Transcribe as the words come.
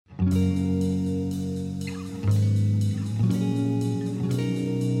Hi,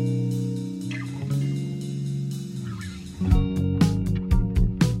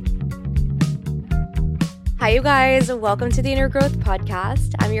 you guys. Welcome to the Inner Growth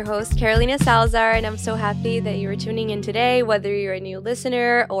Podcast. I'm your host, Carolina Salazar, and I'm so happy that you are tuning in today, whether you're a new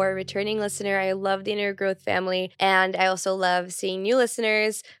listener or a returning listener. I love the Inner Growth family, and I also love seeing new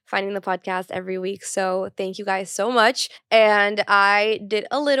listeners finding the podcast every week. So thank you guys so much. And I did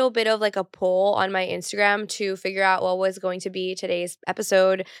a little bit of like a poll on my Instagram to figure out what was going to be today's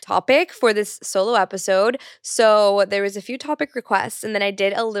episode topic for this solo episode. So there was a few topic requests, and then I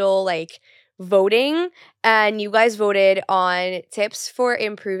did a little like voting, and you guys voted on tips for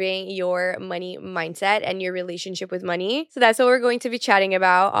improving your money mindset and your relationship with money. So that's what we're going to be chatting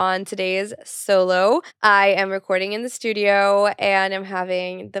about on today's solo. I am recording in the studio and I'm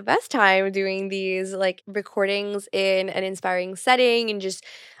having the best time doing these like recordings in an inspiring setting, and just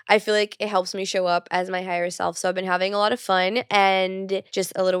I feel like it helps me show up as my higher self. So I've been having a lot of fun. And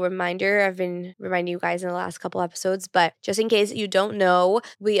just a little reminder, I've been reminding you guys in the last couple episodes, but just in case you don't know,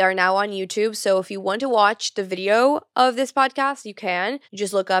 we are now on YouTube. So if you want to watch the video of this podcast, you can. You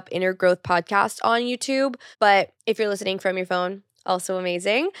just look up Inner Growth Podcast on YouTube. But if you're listening from your phone, also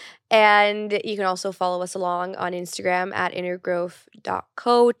amazing. And you can also follow us along on Instagram at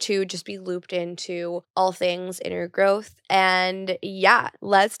innergrowth.co to just be looped into all things inner growth. And yeah,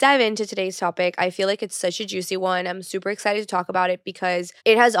 let's dive into today's topic. I feel like it's such a juicy one. I'm super excited to talk about it because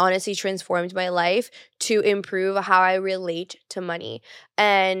it has honestly transformed my life to improve how I relate to money.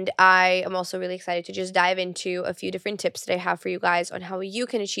 And I am also really excited to just dive into a few different tips that I have for you guys on how you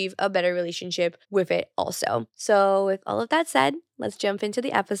can achieve a better relationship with it also. So with all of that said, let's jump into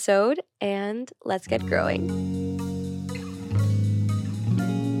the episode and let's get growing.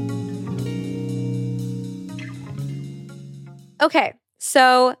 Okay,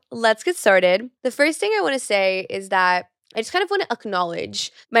 so let's get started. The first thing I want to say is that I just kind of want to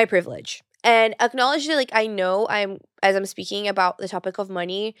acknowledge my privilege and acknowledge that, like, I know as I'm speaking about the topic of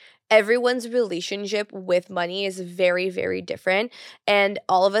money, everyone's relationship with money is very, very different. And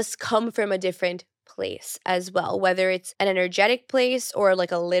all of us come from a different place as well, whether it's an energetic place or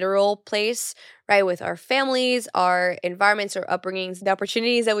like a literal place, right? With our families, our environments, our upbringings, the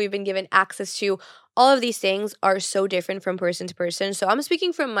opportunities that we've been given access to, all of these things are so different from person to person. So I'm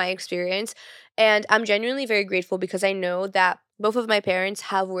speaking from my experience, and I'm genuinely very grateful because I know that both of my parents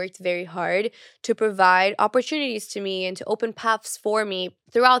have worked very hard to provide opportunities to me and to open paths for me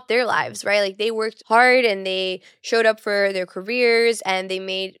throughout their lives, right? Like they worked hard and they showed up for their careers and they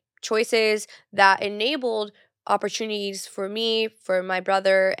made choices that enabled opportunities for me, for my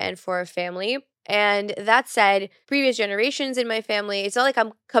brother, and for our family. And that said, previous generations in my family, it's not like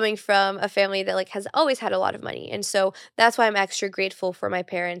I'm coming from a family that like has always had a lot of money. And so that's why I'm extra grateful for my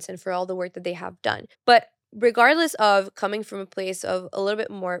parents and for all the work that they have done. But regardless of coming from a place of a little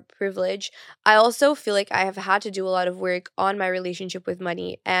bit more privilege, I also feel like I have had to do a lot of work on my relationship with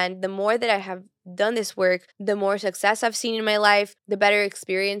money. And the more that I have done this work, the more success I've seen in my life, the better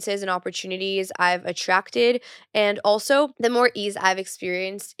experiences and opportunities I've attracted, and also the more ease I've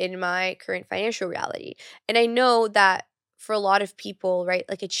experienced in my current financial reality. And I know that for a lot of people, right,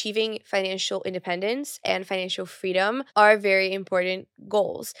 like achieving financial independence and financial freedom are very important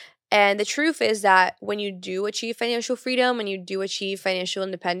goals. And the truth is that when you do achieve financial freedom, when you do achieve financial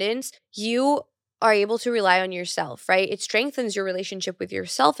independence, you are able to rely on yourself, right? It strengthens your relationship with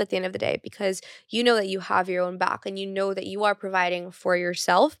yourself at the end of the day because you know that you have your own back and you know that you are providing for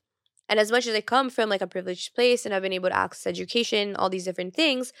yourself. And as much as I come from like a privileged place and I've been able to access education, all these different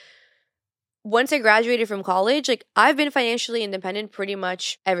things, once I graduated from college, like I've been financially independent pretty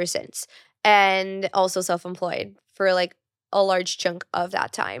much ever since, and also self-employed for like a large chunk of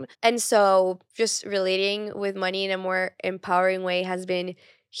that time. And so just relating with money in a more empowering way has been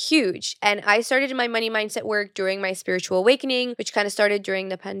huge. And I started my money mindset work during my spiritual awakening, which kind of started during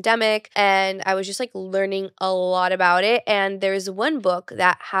the pandemic. And I was just like learning a lot about it. And there's one book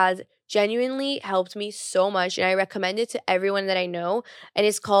that has genuinely helped me so much, and I recommend it to everyone that I know, and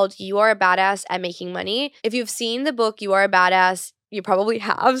it's called You Are a Badass at Making Money. If you've seen the book You Are a Badass, you probably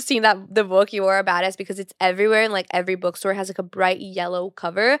have seen the book You Are a Badass because it's everywhere, and like every bookstore has like a bright yellow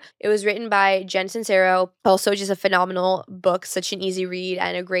cover. It was written by Jen Sincero, also just a phenomenal book, such an easy read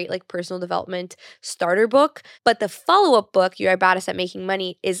and a great like personal development starter book. But the follow-up book, You Are a Badass at Making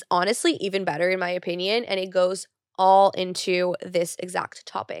Money, is honestly even better in my opinion, and it goes all into this exact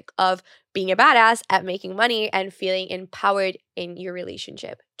topic of being a badass at making money and feeling empowered in your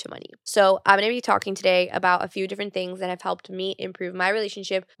relationship to money. So I'm going to be talking today about a few different things that have helped me improve my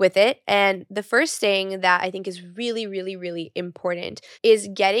relationship with it. And the first thing that I think is really, really, really important is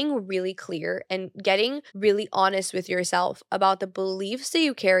getting really clear and getting really honest with yourself about the beliefs that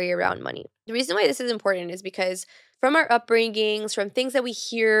you carry around money. The reason why this is important is because from our upbringings, from things that we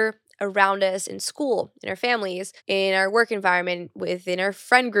hear around us in school, in our families, in our work environment, within our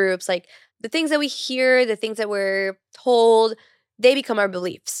friend groups, like the things that we hear, the things that we're told, they become our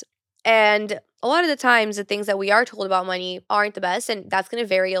beliefs. And a lot of the times, the things that we are told about money aren't the best, and that's going to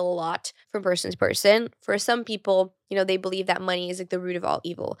vary a lot from person to person. For some people, they believe that money is like the root of all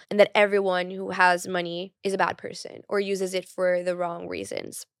evil, and that everyone who has money is a bad person or uses it for the wrong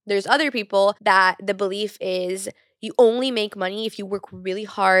reasons. There's other people that the belief is you only make money if you work really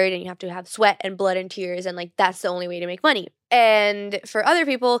hard and you have to have sweat and blood and tears, and like that's the only way to make money. And for other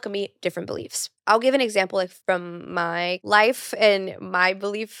people, it can be different beliefs. I'll give an example like from my life and my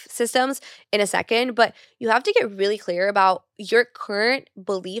belief systems in a second, but you have to get really clear about your current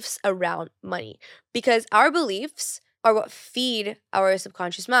beliefs around money, because our beliefs are what feed our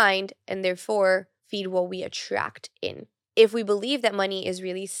subconscious mind and therefore feed what we attract in. If we believe that money is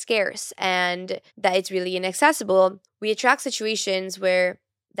really scarce and that it's really inaccessible, we attract situations where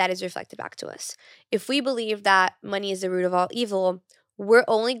that is reflected back to us. If we believe that money is the root of all evil, we're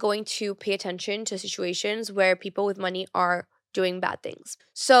only going to pay attention to situations where people with money are doing bad things.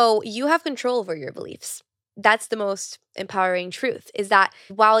 So you have control over your beliefs. That's the most empowering truth, is that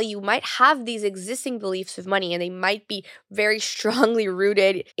while you might have these existing beliefs of money and they might be very strongly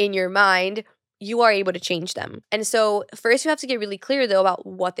rooted in your mind, you are able to change them. And so first you have to get really clear though about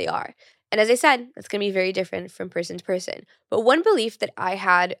what they are. And as I said, that's going to be very different from person to person. But one belief that I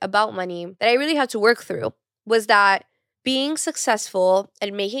had about money that I really had to work through was that being successful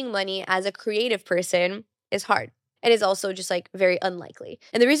and making money as a creative person is hard. And is also just like very unlikely.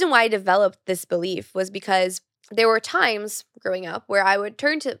 And the reason why I developed this belief was because there were times growing up where I would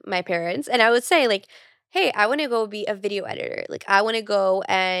turn to my parents and I would say like, hey, I want to go be a video editor. Like I want to go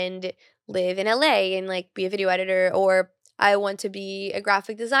and live in LA and like be a video editor, or I want to be a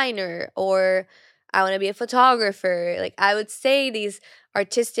graphic designer, or I want to be a photographer. Like I would say these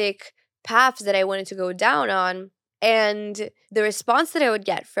artistic paths that I wanted to go down on. And the response that I would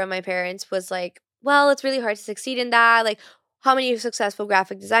get from my parents was like, well, it's really hard to succeed in that. Like, how many successful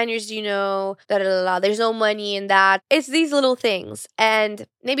graphic designers do you know? Da, da, da, da. There's no money in that. It's these little things. And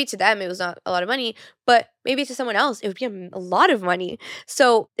maybe to them, it was not a lot of money, but maybe to someone else, it would be a lot of money.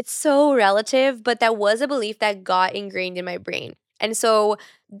 So it's so relative, but that was a belief that got ingrained in my brain. And so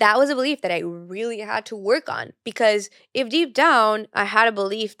that was a belief that I really had to work on, because if deep down I had a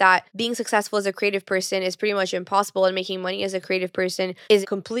belief that being successful as a creative person is pretty much impossible and making money as a creative person is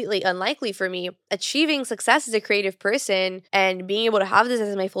completely unlikely for me, achieving success as a creative person and being able to have this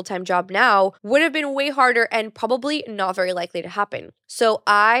as my full-time job now would have been way harder and probably not very likely to happen. So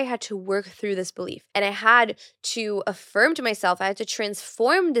I had to work through this belief, and I had to affirm to myself, I had to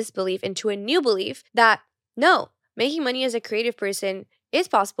transform this belief into a new belief that no, making money as a creative person is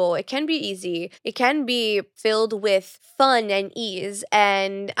possible. It can be easy. It can be filled with fun and ease.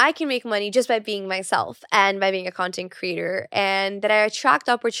 And I can make money just by being myself and by being a content creator. And that I attract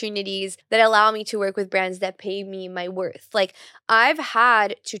opportunities that allow me to work with brands that pay me my worth. Like I've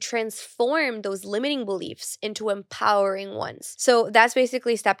had to transform those limiting beliefs into empowering ones. So that's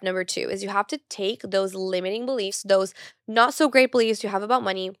basically step number 2, is you have to take those limiting beliefs, those not so great beliefs you have about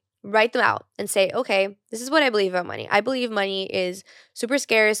money, write them out and say, okay, this is what I believe about money. I believe money is super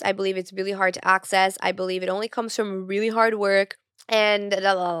scarce. I believe it's really hard to access. I believe it only comes from really hard work and da,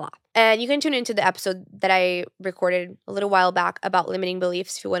 da, da, da. And you can tune into the episode that I recorded a little while back about limiting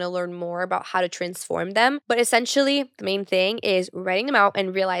beliefs if you want to learn more about how to transform them. But essentially, the main thing is writing them out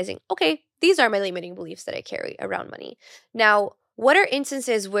and realizing, okay, these are my limiting beliefs that I carry around money. Now, what are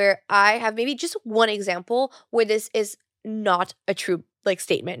instances where I have maybe just one example where this is not a true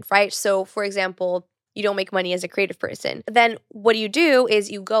statement, right? So for example, you don't make money as a creative person. Then what you do is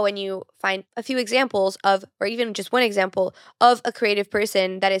you go and you find a few examples of, or even just one example of a creative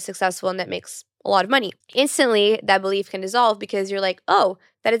person that is successful and that makes a lot of money. Instantly, that belief can dissolve because you're like, oh,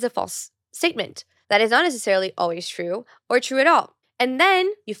 that is a false statement. That is not necessarily always true or true at all. And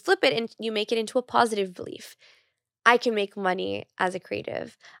then you flip it and you make it into a positive belief. I can make money as a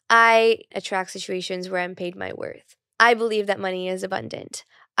creative. I attract situations where I'm paid my worth. I believe that money is abundant.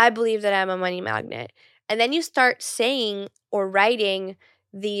 I believe that I'm a money magnet. And then you start saying or writing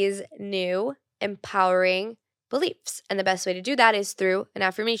these new, empowering, beliefs. And the best way to do that is through an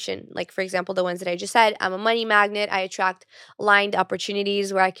affirmation. Like, for example, the ones that I just said, I'm a money magnet. I attract aligned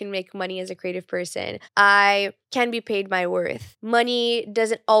opportunities where I can make money as a creative person. I can be paid my worth. Money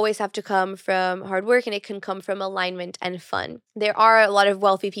doesn't always have to come from hard work, and it can come from alignment and fun. There are a lot of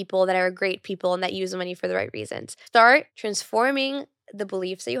wealthy people that are great people and that use money for the right reasons. Start transforming the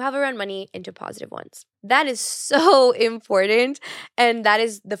beliefs that you have around money into positive ones. That is so important. And that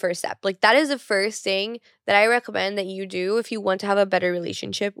is the first step. Like, that is the first thing that I recommend that you do if you want to have a better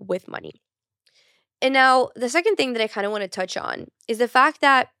relationship with money. And now, the second thing that I kind of want to touch on is the fact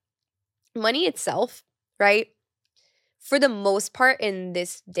that money itself, right? For the most part in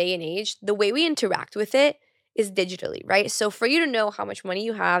this day and age, the way we interact with it is digitally, right? So for you to know how much money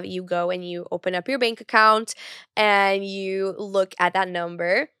you have, you go and you open up your bank account and you look at that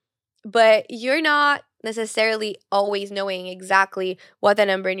number, but you're not necessarily always knowing exactly what the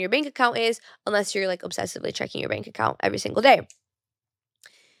number in your bank account is unless you're like obsessively checking your bank account every single day.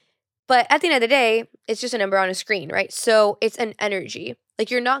 But at the end of the day, it's just a number on a screen, right? So it's an energy.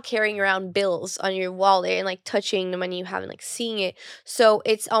 Like, you're not carrying around bills on your wallet and like touching the money you have and like seeing it. So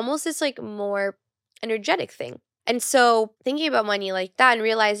it's almost this like more energetic thing. And so thinking about money like that and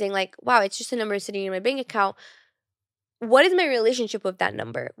realizing like, wow, it's just a number sitting in my bank account. What is my relationship with that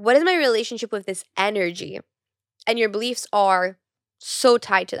number? What is my relationship with this energy? And your beliefs are so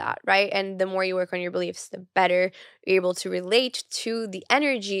tied to that, right? And the more you work on your beliefs, the better you're able to relate to the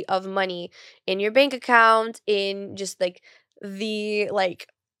energy of money in your bank account, in just like the like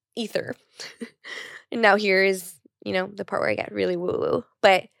ether. And now here is, the part where I get really woo-woo.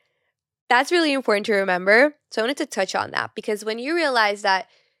 But that's really important to remember. So I wanted to touch on that because when you realize that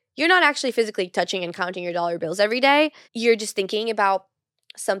you're not actually physically touching and counting your dollar bills every day, you're just thinking about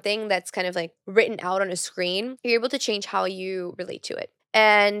something that's kind of like written out on a screen, you're able to change how you relate to it.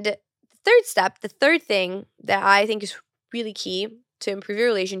 And the third thing that I think is really key to improve your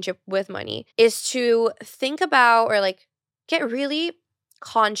relationship with money is to think about or like get really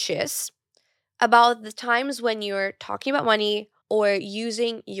conscious about the times when you're talking about money or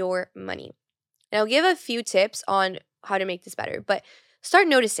using your money. And I'll give a few tips on how to make this better, but start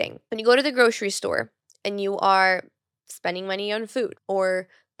noticing when you go to the grocery store and you are spending money on food or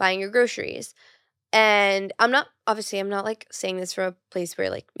buying your groceries. And I'm not like saying this from a place where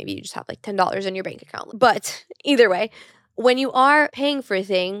like maybe you just have like $10 in your bank account. But either way, when you are paying for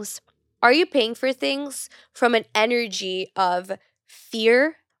things, are you paying for things from an energy of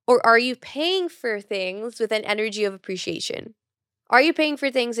fear, or are you paying for things with an energy of appreciation? Are you paying for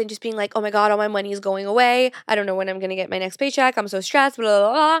things and just being like, oh my God, all my money is going away. I don't know when I'm going to get my next paycheck. I'm so stressed, blah,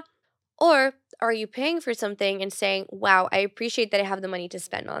 blah, blah. Or are you paying for something and saying, wow, I appreciate that I have the money to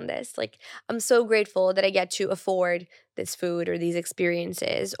spend on this. Like, I'm so grateful that I get to afford this food or these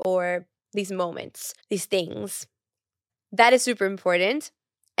experiences or these moments, these things. That is super important.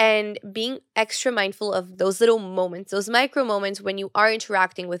 And being extra mindful of those little moments, those micro moments when you are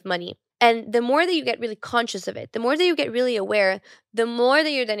interacting with money. And the more that you get really conscious of it, the more that you get really aware, the more that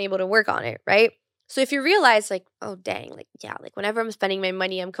you're then able to work on it, right? So if you realize like, oh dang, like, yeah, like whenever I'm spending my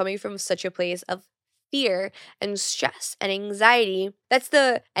money, I'm coming from such a place of fear and stress and anxiety. That's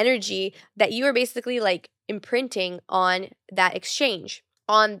the energy that you are basically like imprinting on that exchange,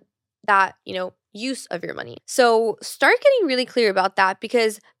 on that, use of your money. So start getting really clear about that,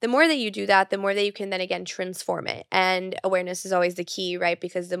 because the more that you do that, the more that you can then again transform it. And awareness is always the key, right?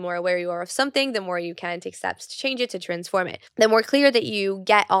 Because the more aware you are of something, the more you can take steps to change it, to transform it. The more clear that you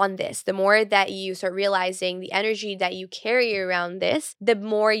get on this, the more that you start realizing the energy that you carry around this, the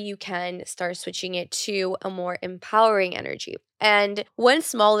more you can start switching it to a more empowering energy. And one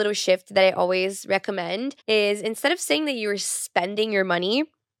small little shift that I always recommend is, instead of saying that you're spending your money,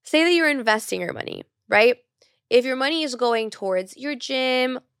 say that you're investing your money, right? If your money is going towards your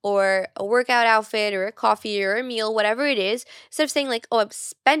gym or a workout outfit or a coffee or a meal, whatever it is, instead of saying like, oh, I've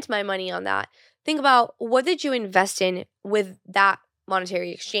spent my money on that, think about, what did you invest in with that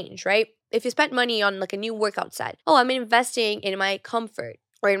monetary exchange, right? If you spent money on like a new workout set, oh, I'm investing in my comfort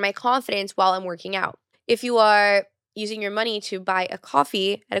or in my confidence while I'm working out. If you are using your money to buy a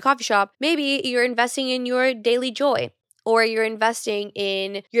coffee at a coffee shop, maybe you're investing in your daily joy, or you're investing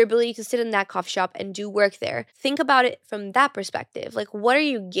in your ability to sit in that coffee shop and do work there. Think about it from that perspective. Like, what are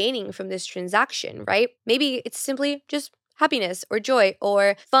you gaining from this transaction, right? Maybe it's simply just happiness or joy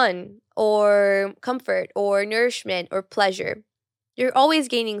or fun or comfort or nourishment or pleasure. You're always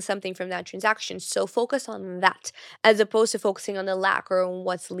gaining something from that transaction. So focus on that as opposed to focusing on the lack or on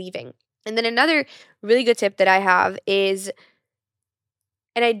what's leaving. And then another really good tip that I have is,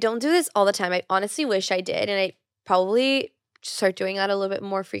 and I don't do this all the time, I honestly wish I did, and I probably start doing that a little bit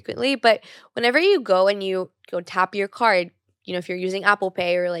more frequently. But whenever you go and you go tap your card, if you're using Apple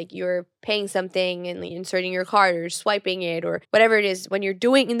Pay or like you're paying something and like inserting your card or swiping it or whatever it is, when you're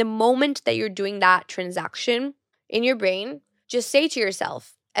doing, in the moment that you're doing that transaction in your brain, just say to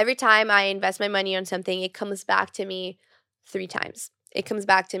yourself, every time I invest my money on something, it comes back to me 3 times. It comes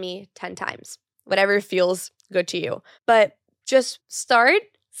back to me 10 times, whatever feels good to you. But just start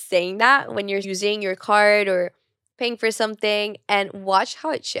saying that when you're using your card or paying for something and watch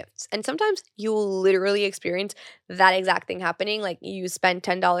how it shifts. And sometimes you will literally experience that exact thing happening. Like you spend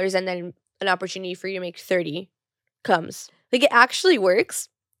 $10 and then an opportunity for you to make 30 comes. Like it actually works.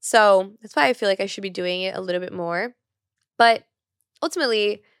 So that's why I feel like I should be doing it a little bit more. But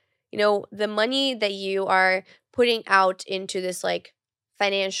ultimately, the money that you are putting out into this like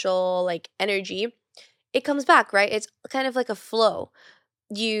financial like energy, it comes back, right? It's kind of like a flow.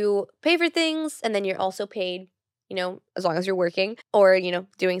 You pay for things and then you're also paid, as long as you're working or,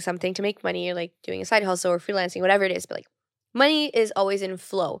 doing something to make money, or like doing a side hustle or freelancing, whatever it is. But like money is always in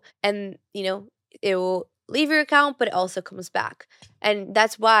flow and, it will leave your account, but it also comes back. And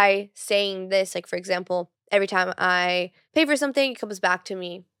that's why saying this, like, for example, every time I pay for something, it comes back to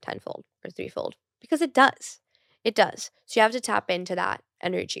me tenfold or threefold because it does. It does. So you have to tap into that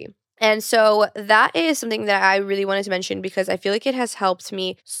energy. And so that is something that I really wanted to mention because I feel like it has helped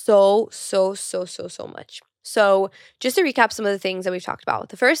me so much. So just to recap some of the things that we've talked about.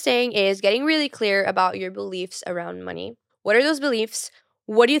 The first thing is getting really clear about your beliefs around money. What are those beliefs?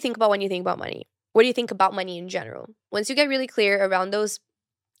 What do you think about when you think about money? What do you think about money in general? Once you get really clear around those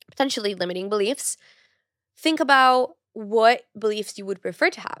potentially limiting beliefs, think about what beliefs you would prefer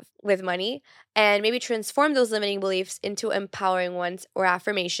to have with money and maybe transform those limiting beliefs into empowering ones or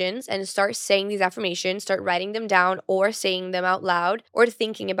affirmations and start saying these affirmations, start writing them down or saying them out loud or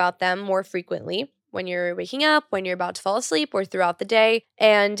thinking about them more frequently when you're waking up, when you're about to fall asleep or throughout the day.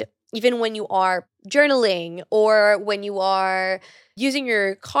 And even when you are journaling or when you are using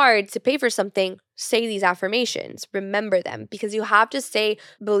your card to pay for something, say these affirmations. Remember them because you have to say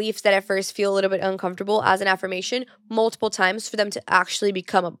beliefs that at first feel a little bit uncomfortable as an affirmation multiple times for them to actually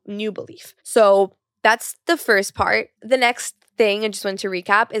become a new belief. So that's the first part. The next thing, I just want to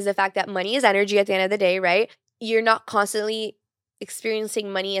recap, is the fact that money is energy at the end of the day, right? You're not constantly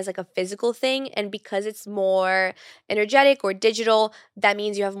experiencing money as like a physical thing, and because it's more energetic or digital, that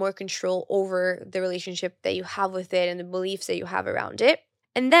means you have more control over the relationship that you have with it and the beliefs that you have around it.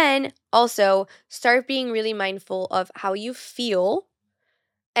 And then also start being really mindful of how you feel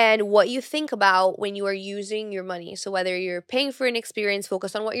and what you think about when you are using your money. So whether you're paying for an experience,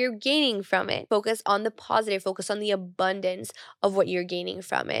 focus on what you're gaining from it. Focus on the positive, focus on the abundance of what you're gaining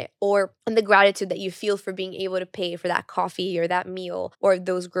from it, or on the gratitude that you feel for being able to pay for that coffee or that meal or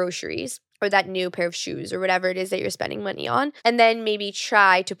those groceries or that new pair of shoes or whatever it is that you're spending money on. And then maybe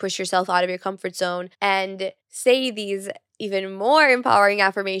try to push yourself out of your comfort zone and say these even more empowering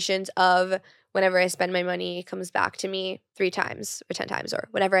affirmations of, whenever I spend my money, it comes back to me 3 times or 10 times, or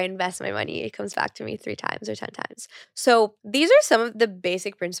whenever I invest my money, it comes back to me 3 times or 10 times. So these are some of the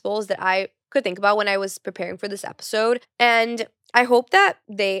basic principles that I could think about when I was preparing for this episode. And I hope that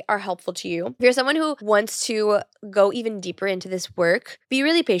they are helpful to you. If you're someone who wants to go even deeper into this work, be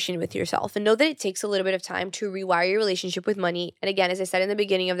really patient with yourself and know that it takes a little bit of time to rewire your relationship with money. And again, as I said in the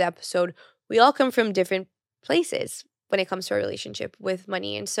beginning of the episode, we all come from different places when it comes to our relationship with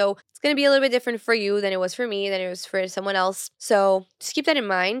money. And so it's going to be a little bit different for you than it was for me, than it was for someone else. So just keep that in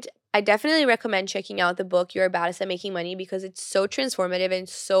mind. I definitely recommend checking out the book, You're Baddest at Making Money, because it's so transformative and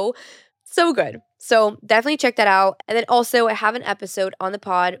so good. So definitely check that out. And then also I have an episode on the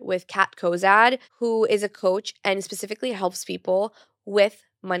pod with Kat Kozad, who is a coach and specifically helps people with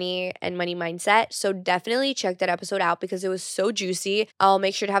money and money mindset. So definitely check that episode out because it was so juicy. I'll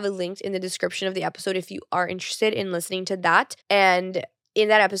make sure to have it linked in the description of the episode if you are interested in listening to that. And in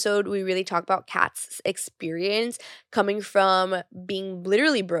that episode, we really talk about Kat's experience coming from being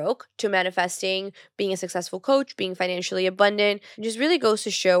literally broke to manifesting, being a successful coach, being financially abundant. It just really goes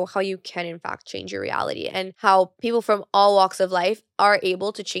to show how you can, in fact, change your reality and how people from all walks of life are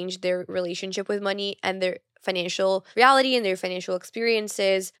able to change their relationship with money and their financial reality and their financial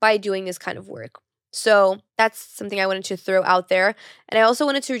experiences by doing this kind of work. So that's something I wanted to throw out there. And I also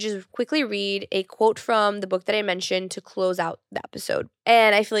wanted to just quickly read a quote from the book that I mentioned to close out the episode.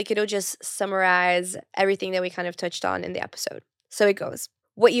 And I feel like it'll just summarize everything that we kind of touched on in the episode. So it goes,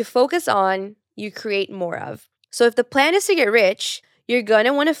 what you focus on, you create more of. So if the plan is to get rich, you're going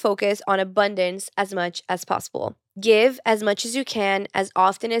to want to focus on abundance as much as possible. Give as much as you can, as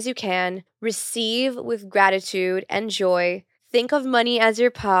often as you can. Receive with gratitude and joy. Think of money as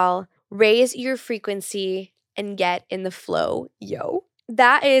your pal. Raise your frequency and get in the flow, yo.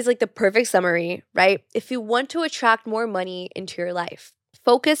 That is like the perfect summary, right? If you want to attract more money into your life,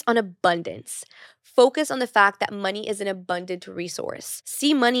 focus on abundance. Focus on the fact that money is an abundant resource.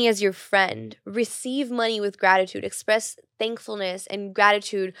 See money as your friend. Receive money with gratitude. Express thankfulness and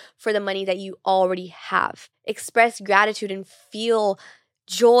gratitude for the money that you already have. Express gratitude and feel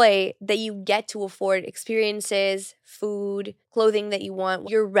joy that you get to afford experiences, food, clothing that you want,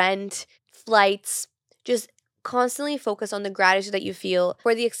 your rent, flights. Just constantly focus on the gratitude that you feel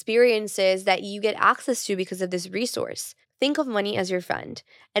for the experiences that you get access to because of this resource. Think of money as your friend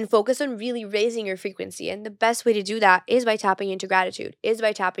and focus on really raising your frequency. And the best way to do that is by tapping into gratitude, is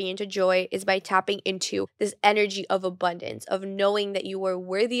by tapping into joy, is by tapping into this energy of abundance, of knowing that you are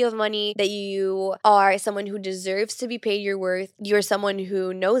worthy of money, that you are someone who deserves to be paid your worth. You're someone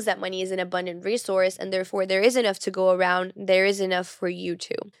who knows that money is an abundant resource and therefore there is enough to go around. There is enough for you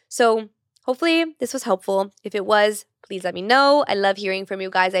too. So hopefully this was helpful. If it was, please let me know. I love hearing from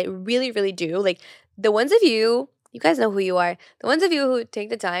you guys. I really, really do. Like the ones of you guys know who you are. The ones of you who take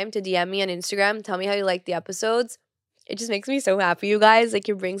the time to DM me on Instagram, tell me how you like the episodes. It just makes me so happy, you guys. Like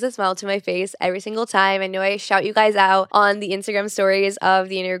it brings a smile to my face every single time. I know I shout you guys out on the Instagram stories of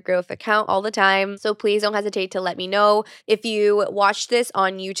the Inner Growth account all the time. So please don't hesitate to let me know. If you watched this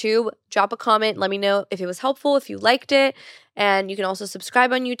on YouTube, drop a comment. Let me know if it was helpful, if you liked it. And you can also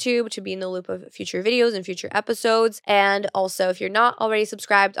subscribe on YouTube to be in the loop of future videos and future episodes. And also, if you're not already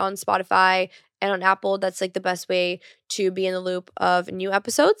subscribed on Spotify and on Apple, that's like the best way to be in the loop of new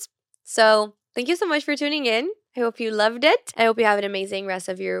episodes. So thank you so much for tuning in. I hope you loved it. I hope you have an amazing rest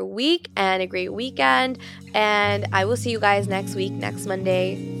of your week and a great weekend. And I will see you guys next week, next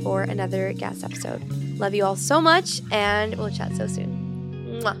Monday, for another guest episode. Love you all so much, and we'll chat so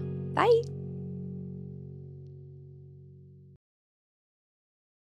soon. Mwah. Bye.